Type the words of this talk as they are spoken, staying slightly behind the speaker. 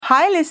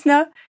Hi,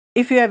 listener.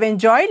 If you have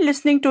enjoyed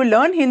listening to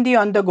Learn Hindi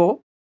on the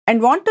go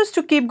and want us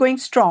to keep going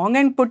strong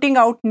and putting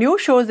out new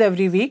shows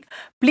every week,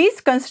 please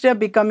consider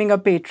becoming a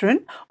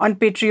patron on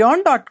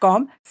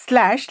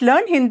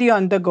patreon.com/Learn Hindi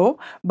on the go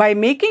by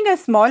making a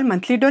small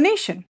monthly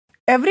donation.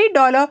 Every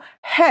dollar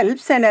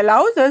helps and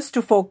allows us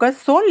to focus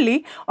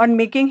solely on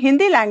making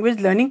Hindi language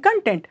learning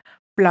content.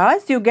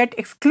 Plus, you get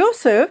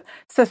exclusive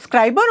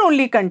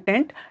subscriber-only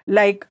content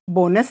like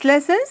bonus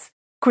lessons,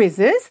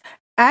 quizzes,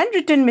 and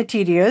written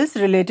materials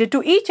related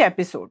to each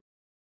episode.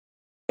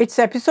 It's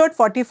episode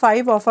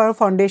 45 of our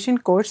foundation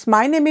course.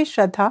 My name is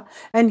Shraddha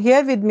and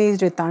here with me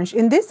is Ritansh.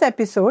 In this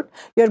episode,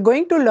 you're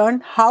going to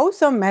learn how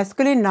some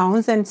masculine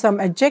nouns and some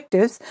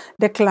adjectives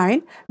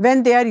decline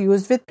when they are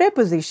used with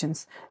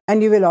prepositions.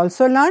 And you will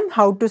also learn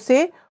how to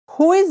say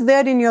who is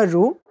there in your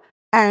room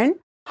and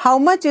how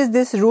much is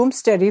this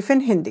room's tariff in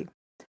Hindi.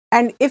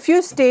 And if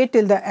you stay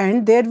till the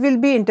end, there will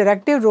be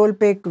interactive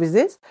role-play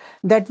quizzes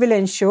that will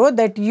ensure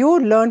that you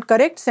learn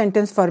correct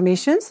sentence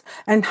formations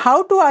and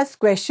how to ask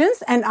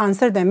questions and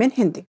answer them in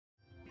Hindi.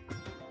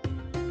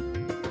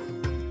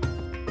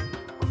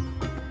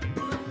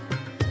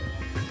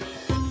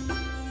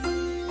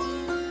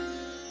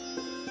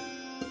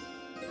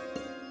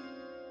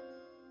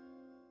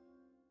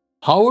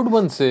 How would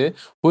one say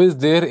who is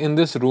there in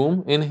this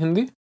room in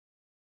Hindi?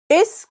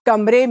 इस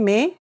कमरे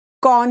में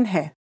कौन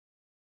है?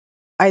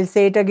 I'll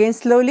say it again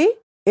slowly.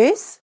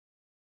 इस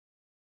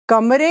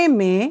कमरे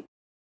में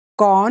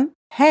कौन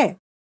है?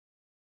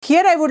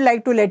 Here I would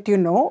like to let you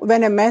know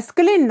when a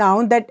masculine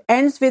noun that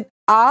ends with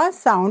a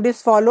sound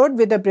is followed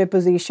with a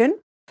preposition,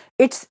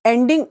 its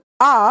ending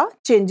a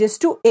changes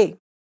to a.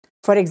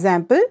 For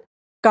example,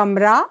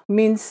 kamra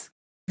means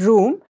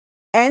room,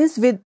 ends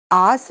with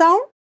a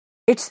sound,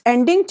 its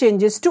ending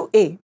changes to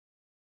a.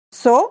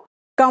 So,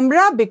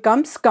 kamra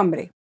becomes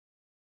kamre.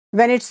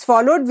 When it's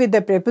followed with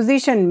the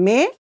preposition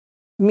mein,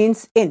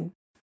 means in.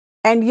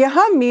 And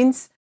yaha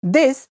means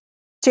this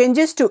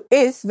changes to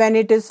is when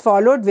it is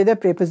followed with a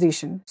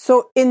preposition.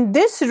 So in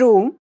this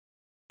room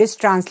is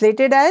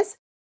translated as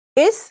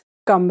is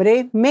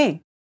kamre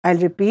mein. I'll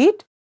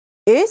repeat,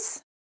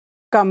 is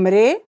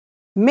kamre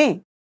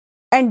mein.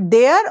 And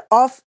there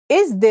of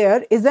is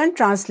there isn't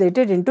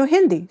translated into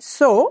Hindi.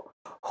 So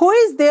who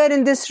is there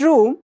in this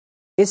room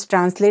is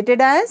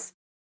translated as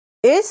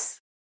is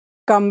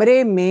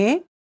kamre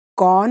mein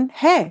kaun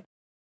hai.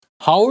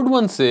 How would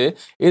one say,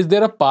 is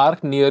there a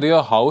park near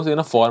your house in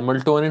a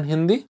formal tone in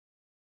Hindi?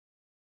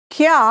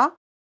 क्या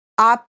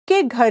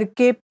आपके घर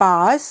के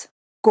पास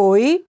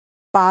कोई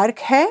park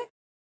है?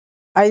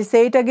 I'll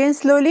say it again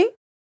slowly.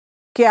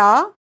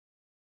 क्या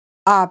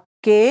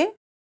आपके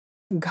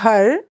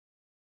घर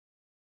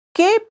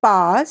के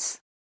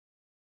पास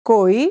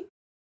कोई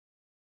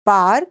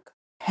पार्क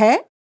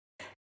है?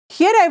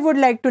 Here I would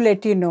like to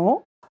let you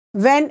know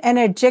when an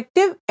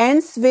adjective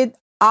ends with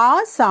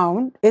a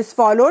sound is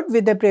followed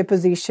with the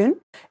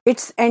preposition,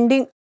 its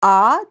ending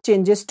a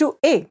changes to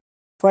a.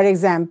 For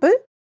example,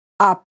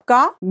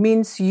 आपका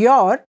means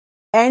your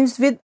ends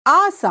with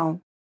a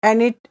sound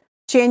and it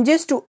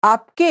changes to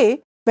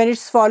आपके when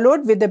it's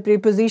followed with the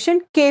preposition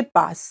के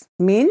पास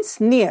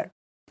means near.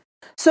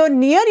 So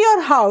near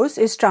your house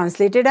is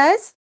translated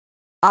as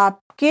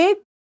आपके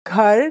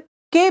घर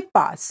के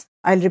पास.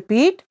 I'll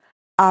repeat,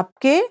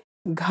 आपके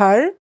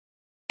घर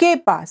के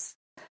पास.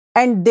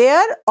 And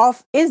there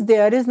of is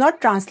there is not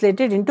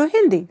translated into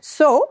Hindi.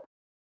 So,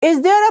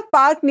 is there a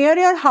park near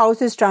your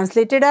house is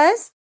translated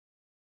as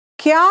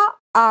क्या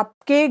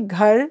आपके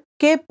घर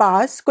के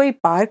पास कोई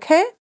park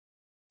है?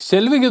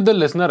 Shall we give the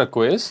listener a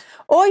quiz?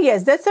 Oh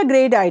yes, that's a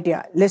great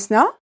idea.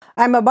 Listener,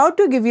 I'm about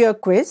to give you a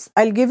quiz.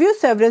 I'll give you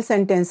several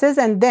sentences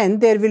and then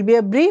there will be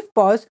a brief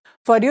pause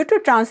for you to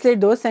translate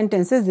those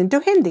sentences into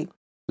Hindi.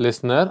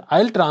 Listener,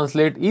 I'll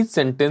translate each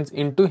sentence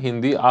into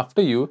Hindi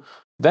after you.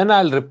 Then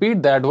I'll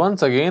repeat that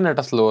once again at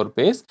a slower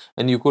pace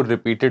and you could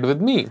repeat it with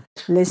me.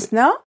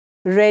 Listener,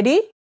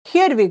 ready?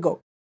 Here we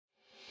go.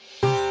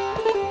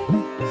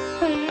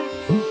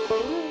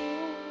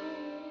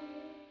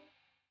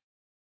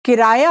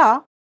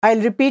 Kiraya,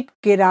 I'll repeat,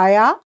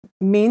 kiraya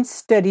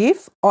means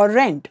tariff or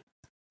rent.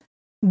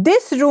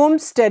 This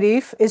room's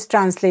tariff is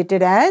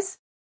translated as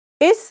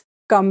इस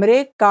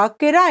कमरे का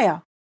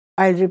किराया.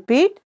 I'll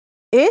repeat,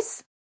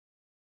 इस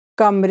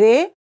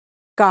कमरे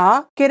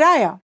का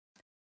किराया.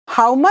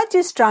 How much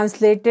is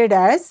translated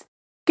as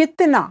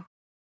kitna?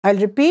 I'll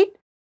repeat,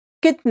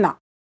 kitna.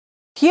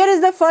 Here is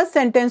the first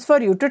sentence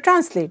for you to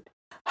translate.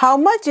 How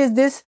much is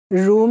this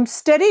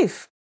room's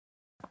tariff?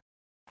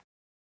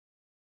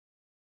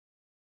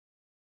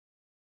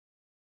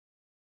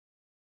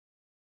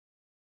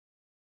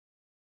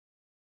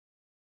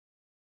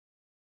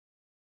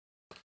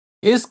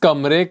 इस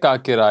कमरे का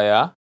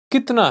किराया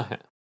कितना है?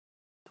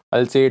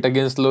 I'll say it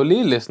again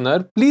slowly.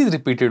 Listener, please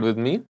repeat it with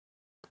me.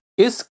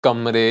 इस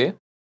कमरे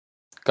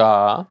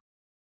का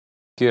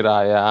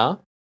किराया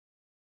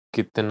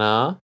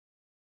कितना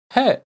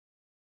है?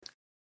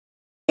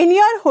 In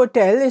your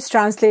hotel is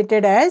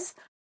translated as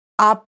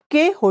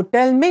आपके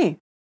होटल में.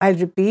 I'll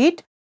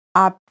repeat,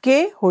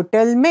 आपके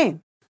होटल में.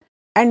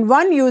 and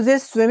one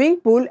uses swimming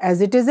pool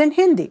as it is in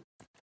Hindi.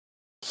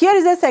 Here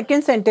is a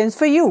second sentence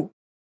for you.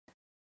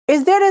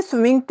 Is there a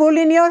swimming pool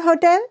in your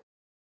hotel?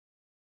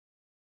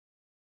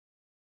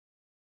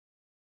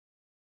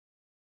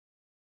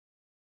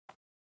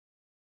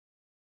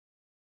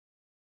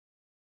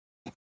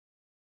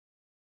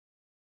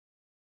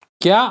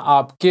 क्या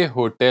आपके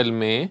hotel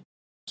में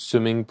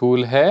swimming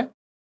pool है?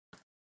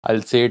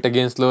 I'll say it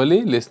again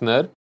slowly.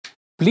 Listener,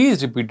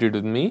 please repeat it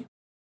with me.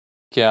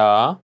 क्या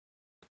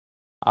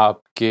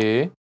आपके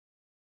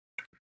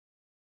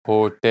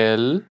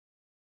hotel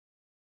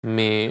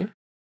में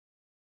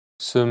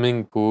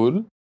swimming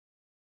pool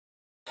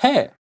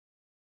है?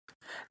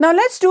 Now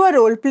let's do a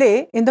role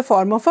play in the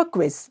form of a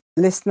quiz.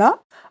 Listener,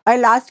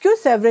 I'll ask you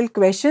several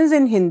questions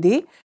in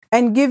Hindi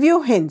and give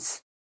you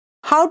hints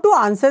how to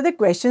answer the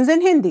questions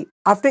in Hindi.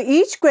 After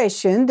each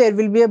question, there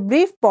will be a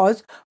brief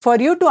pause for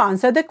you to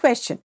answer the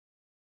question.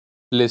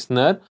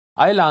 Listener,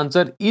 I'll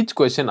answer each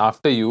question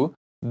after you,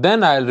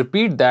 then I'll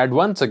repeat that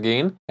once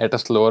again at a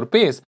slower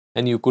pace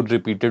and you could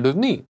repeat it with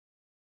me.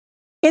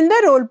 In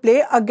the role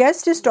play, a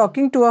guest is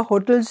talking to a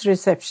hotel's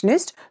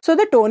receptionist, so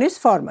the tone is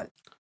formal.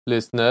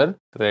 Listener,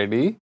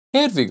 ready?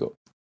 Here we go.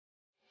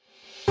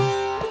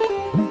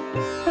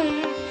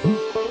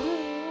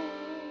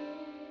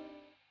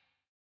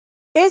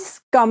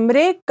 इस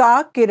कमरे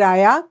का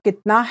किराया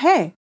कितना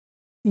है?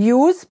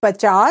 Use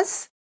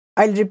 50.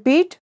 I'll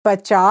repeat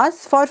 50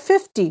 for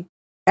 50.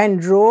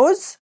 And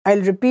rows,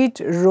 I'll repeat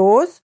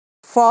rows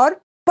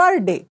for per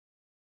day.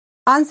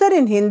 Answer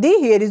in Hindi,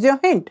 here is your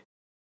hint.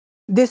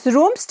 This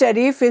room's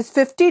tariff is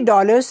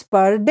 $50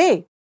 per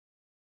day.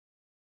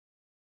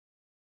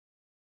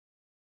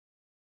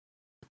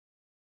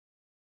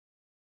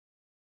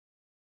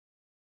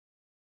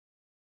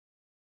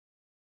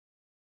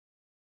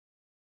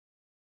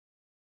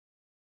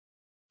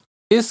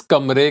 इस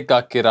कमरे का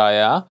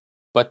किराया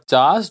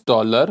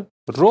 $50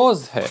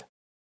 रोज है.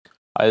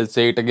 I'll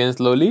say it again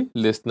slowly.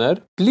 Listener,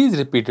 please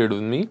repeat it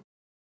with me.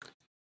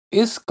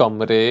 इस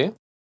कमरे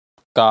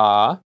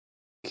का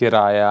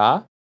किराया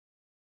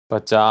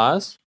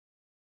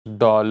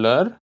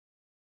 $50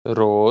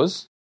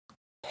 रोज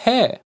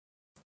है.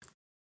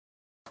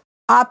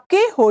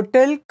 आपके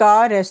होटल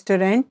का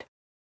रेस्टोरेंट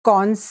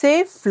कौन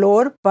से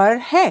फ्लोर पर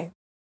है?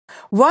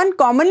 One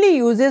commonly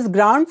uses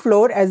ground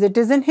floor as it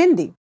is in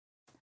Hindi.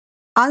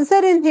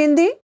 Answer in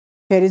Hindi,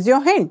 here is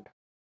your hint.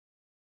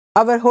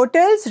 Our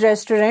hotel's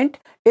restaurant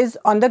is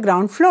on the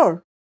ground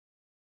floor.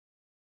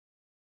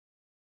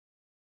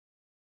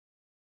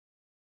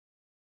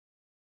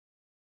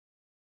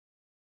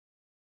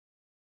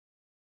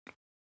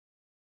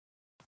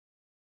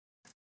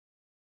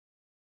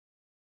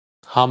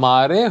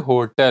 हमारे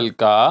होटल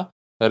का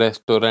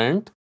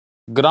रेस्टोरेंट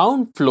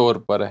ग्राउंड फ्लोर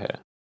पर है.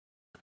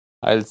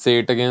 I'll say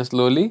it again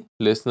slowly.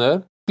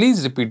 Listener,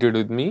 please repeat it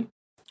with me.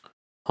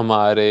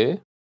 हमारे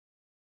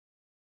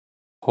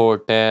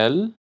hotel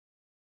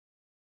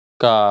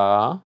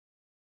का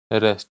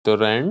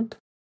restaurant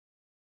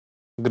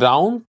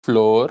ground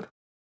floor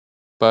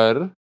पर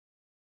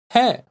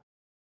है.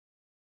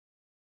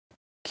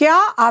 क्या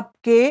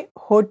आपके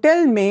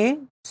होटल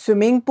में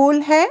स्विमिंग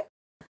पूल है?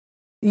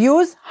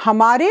 Use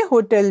हमारे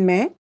होटल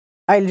में.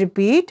 I'll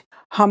repeat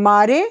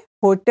हमारे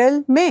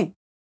होटल में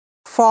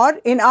for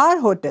in our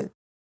hotel.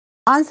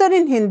 Answer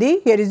in Hindi,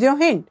 here is your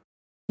hint.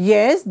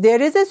 Yes,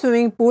 there is a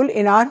swimming pool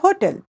in our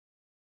hotel.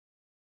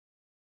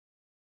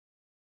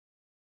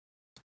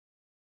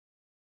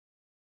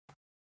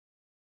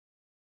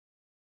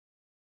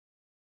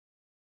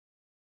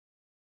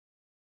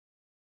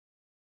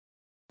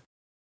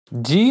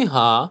 जी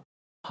हाँ,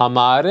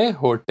 हमारे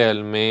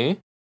होटल में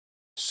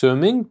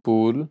स्विमिंग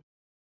पूल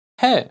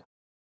है.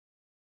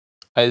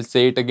 I'll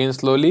say it again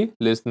slowly.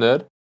 Listener,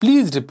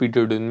 please repeat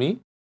it with me.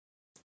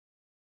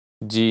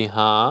 जी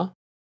हाँ,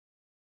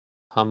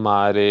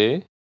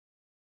 हमारे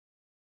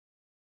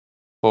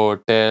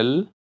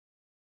hotel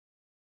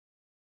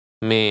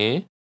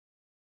में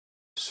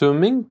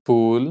swimming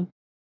pool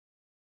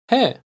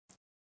है.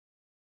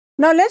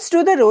 Now let's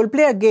do the role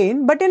play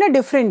again, but in a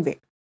different way.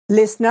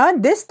 Listener,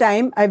 this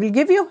time I will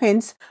give you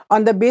hints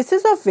on the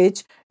basis of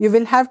which you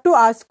will have to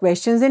ask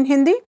questions in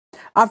Hindi.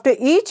 After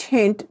each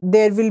hint,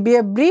 there will be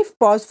a brief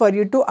pause for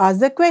you to ask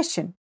the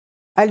question.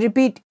 I'll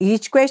repeat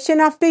each question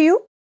after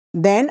you.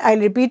 Then I'll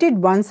repeat it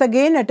once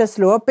again at a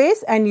slower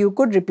pace and you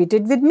could repeat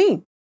it with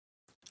me.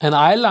 And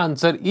I'll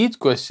answer each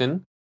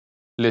question.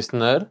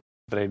 Listener,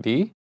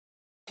 ready?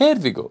 Here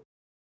we go.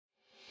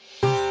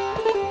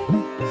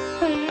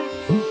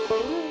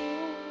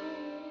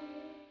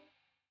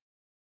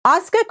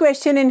 Ask a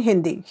question in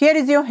Hindi. Here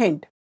is your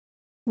hint.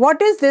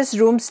 What is this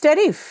room's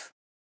tariff?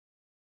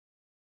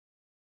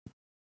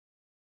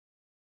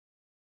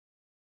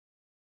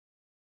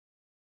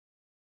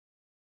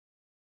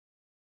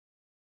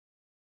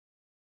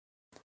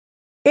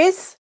 इस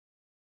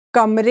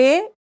कमरे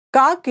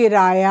का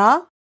किराया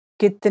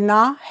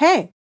कितना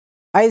है?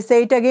 I'll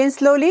say it again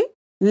slowly.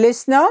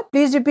 Listener,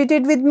 please repeat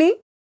it with me.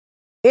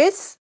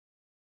 इस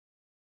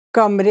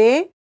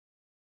कमरे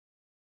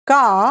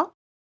का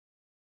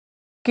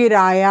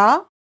किराया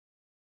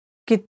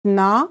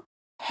कितना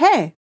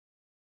है?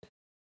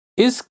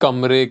 इस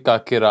कमरे का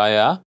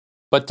किराया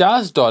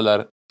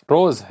 $50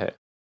 रोज है।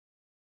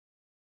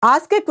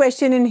 Ask a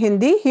question in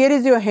Hindi. Here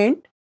is your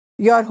hint.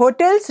 Your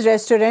hotel's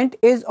restaurant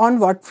is on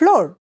what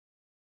floor?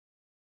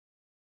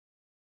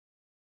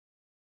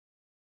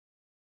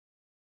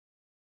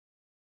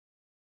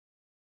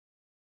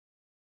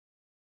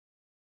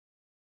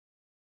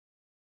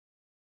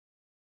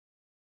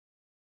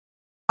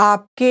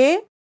 आपके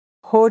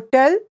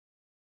होटल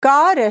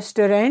का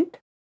रेस्टोरेंट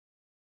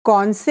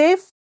कौन से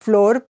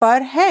फ्लोर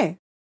पर है?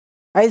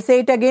 I'll say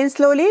it again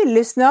slowly.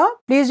 Listener,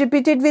 please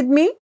repeat it with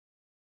me.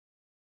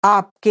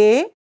 आपके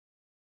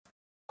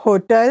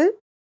होटल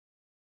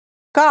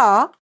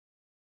का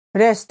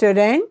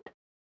restaurant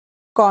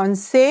कौन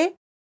से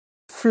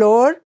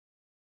फ्लोर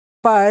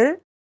पर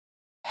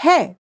है?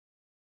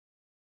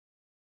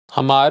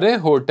 हमारे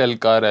होटल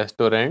का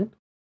रेस्टोरेंट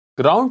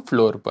ग्राउंड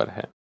फ्लोर पर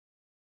है।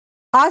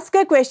 Ask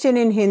a question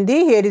in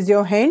Hindi. Here is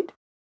your hint.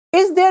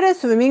 Is there a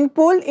swimming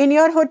pool in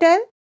your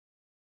hotel?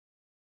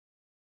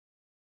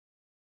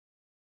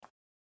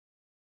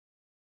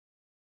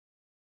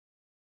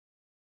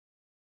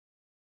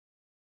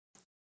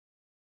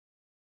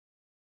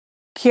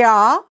 क्या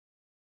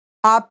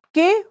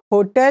आपके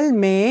होटल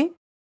में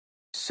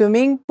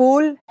स्विमिंग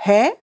पूल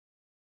है?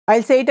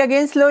 I'll say it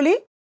again slowly.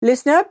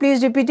 Listener,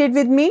 please repeat it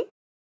with me.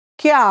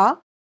 क्या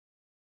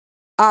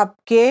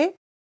आपके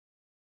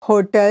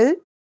hotel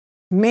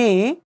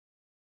में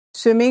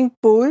swimming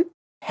pool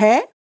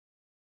है?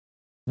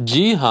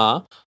 जी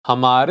हाँ,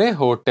 हमारे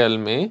होटल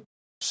में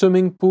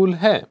स्विमिंग पूल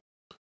है।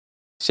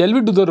 Shall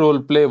we do the role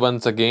play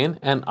once again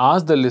and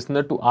ask the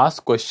listener to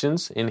ask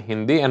questions in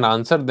Hindi and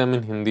answer them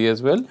in Hindi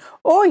as well?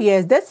 Oh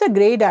yes, that's a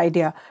great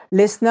idea.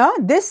 Listener,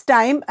 this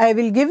time I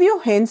will give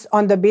you hints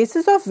on the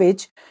basis of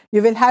which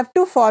you will have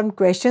to form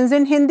questions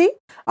in Hindi.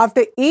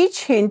 After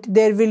each hint,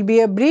 there will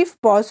be a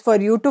brief pause for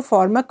you to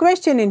form a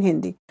question in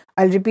Hindi.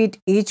 I'll repeat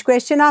each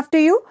question after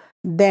you.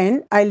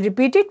 Then I'll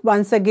repeat it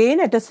once again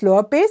at a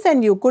slower pace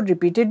and you could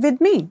repeat it with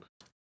me.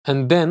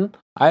 And then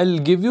I'll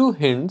give you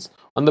hints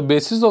on the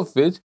basis of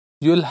which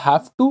you'll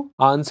have to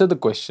answer the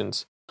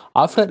questions.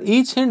 After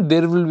each hint,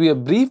 there will be a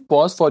brief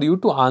pause for you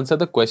to answer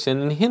the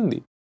question in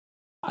Hindi.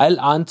 I'll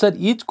answer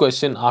each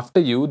question after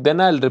you,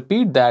 then I'll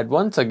repeat that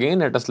once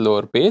again at a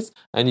slower pace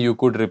and you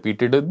could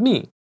repeat it with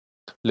me.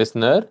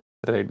 Listener,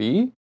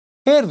 ready?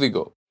 Here we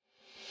go.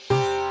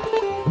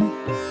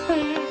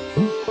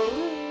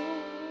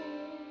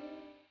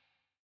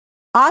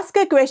 Ask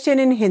a question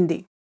in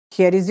Hindi.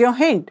 Here is your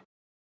hint.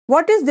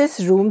 What is this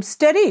room's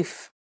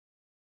tariff?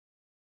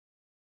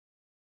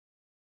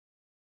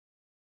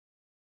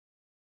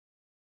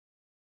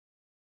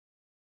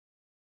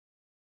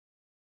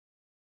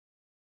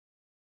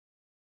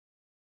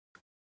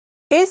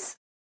 इस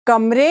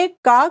कमरे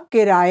का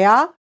किराया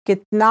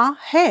कितना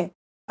है?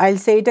 I'll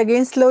say it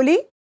again slowly.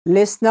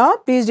 Listener,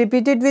 please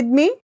repeat it with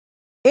me.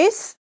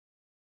 इस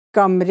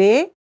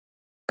कमरे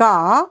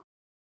का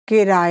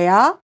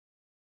किराया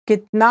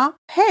कितना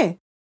है?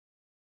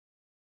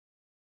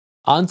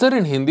 Answer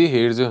in Hindi,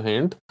 here's your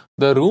hint.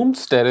 The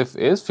room's tariff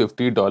is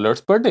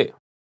 $50 per day.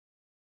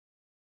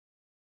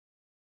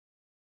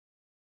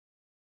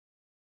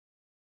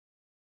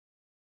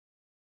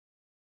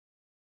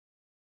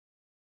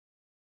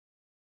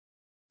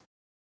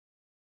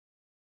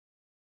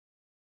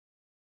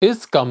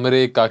 इस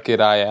कमरे का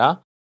किराया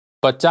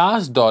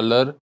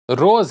 $50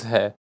 रोज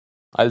है।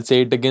 I'll say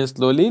it again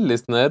slowly.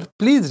 Listener,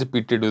 please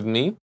repeat it with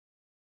me.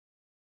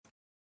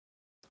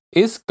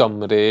 इस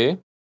कमरे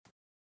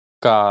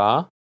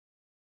का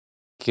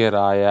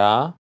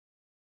किराया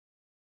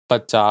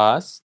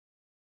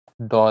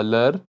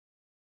 $50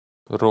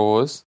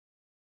 रोज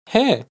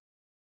है।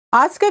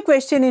 Ask a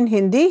question in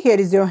Hindi. Here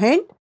is your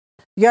hint.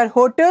 Your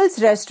hotel's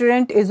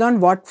restaurant is on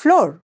what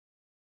floor?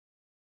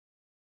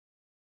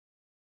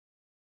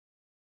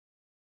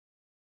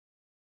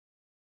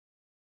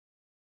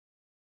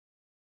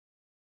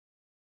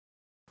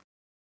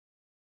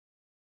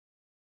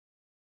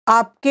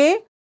 आपके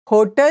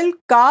होटल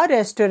का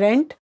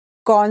रेस्टोरेंट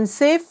कौन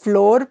से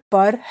फ्लोर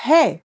पर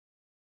है?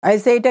 I'll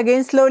say it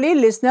again slowly.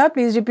 Listener,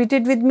 please repeat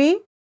it with me.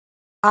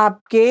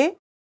 आपके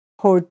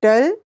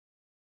होटल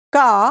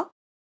का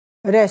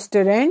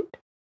restaurant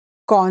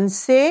कौन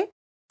से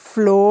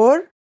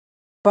फ्लोर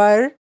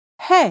पर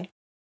है?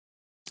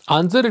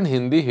 Answer in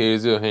Hindi,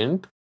 here's your hint.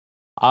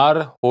 Our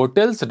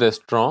hotel's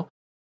restaurant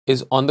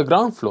is on the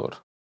ground floor.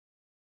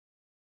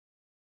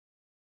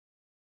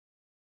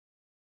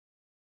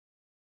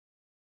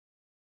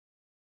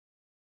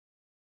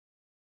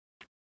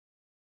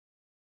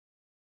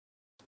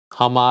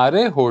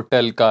 हमारे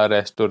होटल का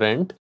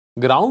रेस्टोरेंट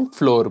ग्राउंड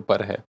फ्लोर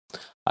पर है।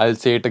 I'll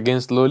say it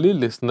again slowly.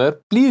 Listener,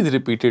 please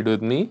repeat it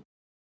with me.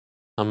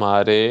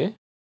 हमारे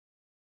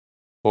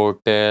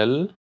hotel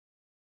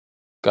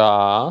का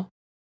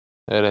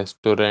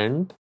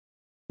restaurant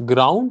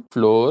ground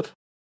floor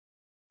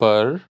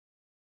पर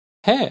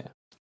है।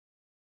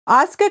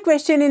 Ask a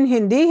question in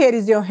Hindi. Here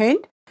is your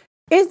hint.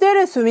 Is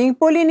there a swimming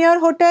pool in your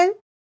hotel?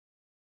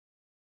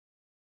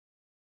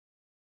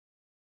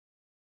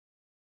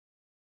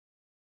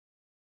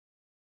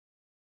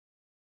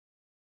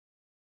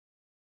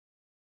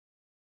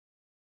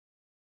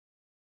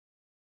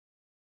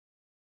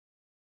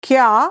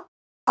 क्या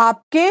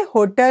आपके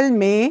hotel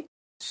में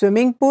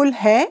swimming pool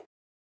है?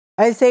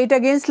 I'll say it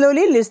again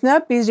slowly. Listener,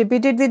 please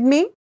repeat it with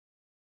me.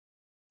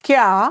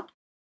 क्या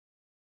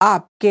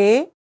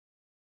आपके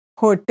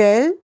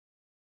hotel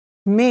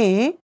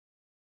में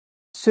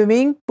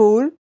swimming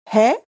pool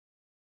है?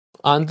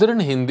 Answer in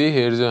Hindi,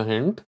 here's a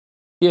hint.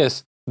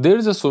 Yes, there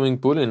is a swimming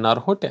pool in our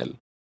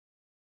hotel.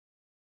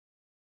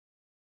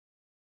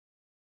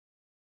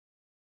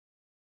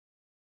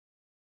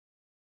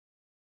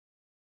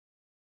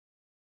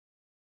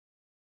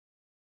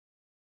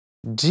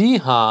 जी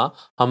हाँ,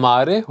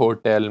 हमारे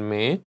hotel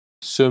में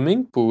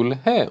swimming pool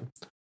है.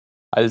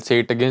 I'll say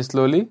it again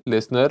slowly.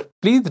 Listener,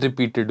 please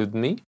repeat it with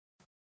me.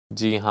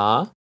 जी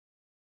हाँ,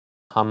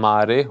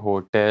 हमारे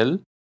hotel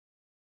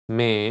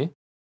में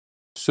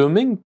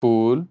swimming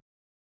pool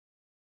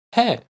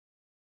है.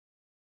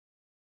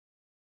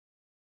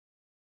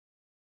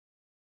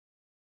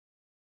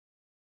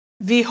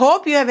 We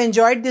hope you have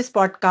enjoyed this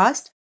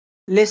podcast.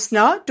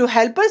 Listener, to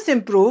help us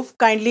improve,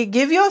 kindly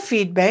give your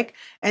feedback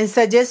and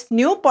suggest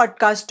new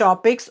podcast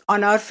topics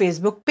on our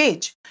Facebook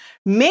page.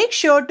 Make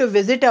sure to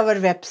visit our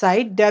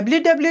website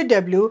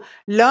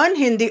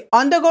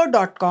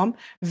www.learnhindiondego.com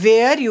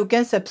where you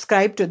can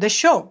subscribe to the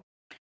show.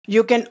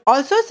 You can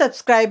also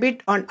subscribe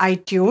it on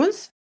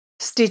iTunes,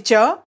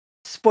 Stitcher,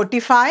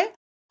 Spotify,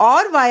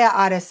 or via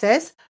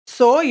RSS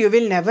so you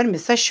will never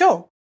miss a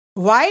show.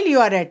 While you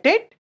are at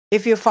it,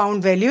 if you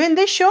found value in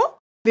this show,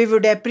 we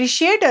would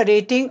appreciate a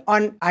rating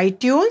on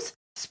iTunes,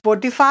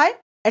 Spotify,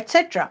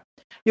 etc.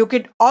 You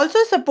could also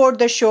support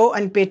the show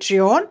on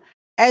Patreon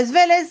as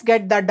well as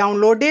get the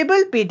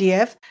downloadable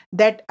PDF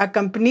that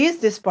accompanies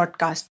this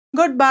podcast.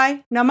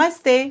 Goodbye.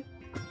 Namaste.